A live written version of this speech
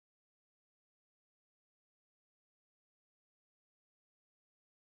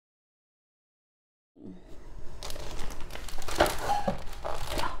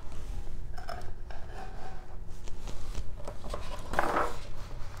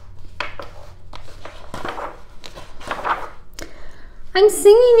I'm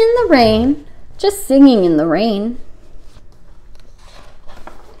singing in the rain, just singing in the rain.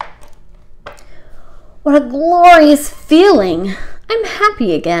 What a glorious feeling! I'm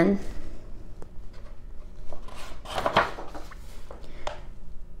happy again.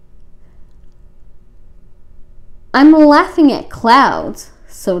 I'm laughing at clouds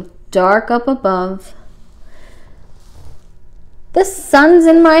so dark up above. The sun's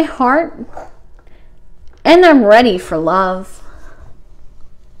in my heart, and I'm ready for love.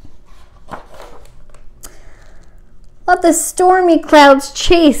 Let the stormy clouds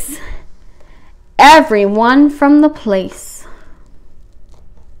chase everyone from the place.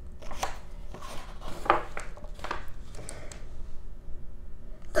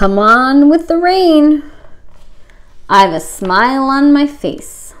 Come on with the rain. I've a smile on my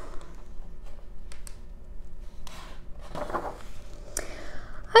face. I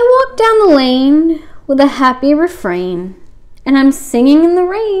walk down the lane with a happy refrain, and I'm singing in the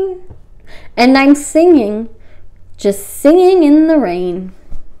rain, and I'm singing, just singing in the rain.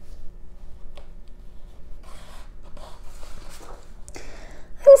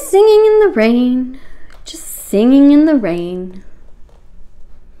 I'm singing in the rain, just singing in the rain.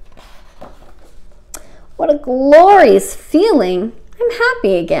 What a glorious feeling! I'm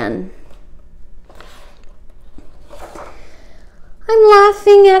happy again. I'm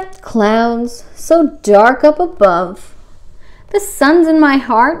laughing at clouds so dark up above. The sun's in my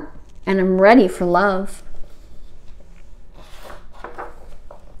heart, and I'm ready for love.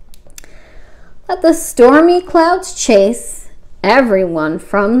 Let the stormy clouds chase everyone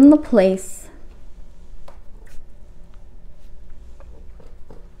from the place.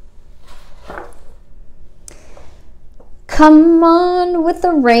 Come on with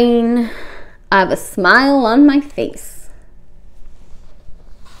the rain. I've a smile on my face.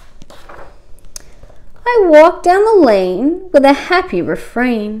 I walk down the lane with a happy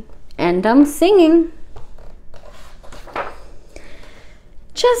refrain, and I'm singing,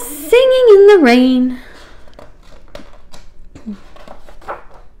 just singing in the rain.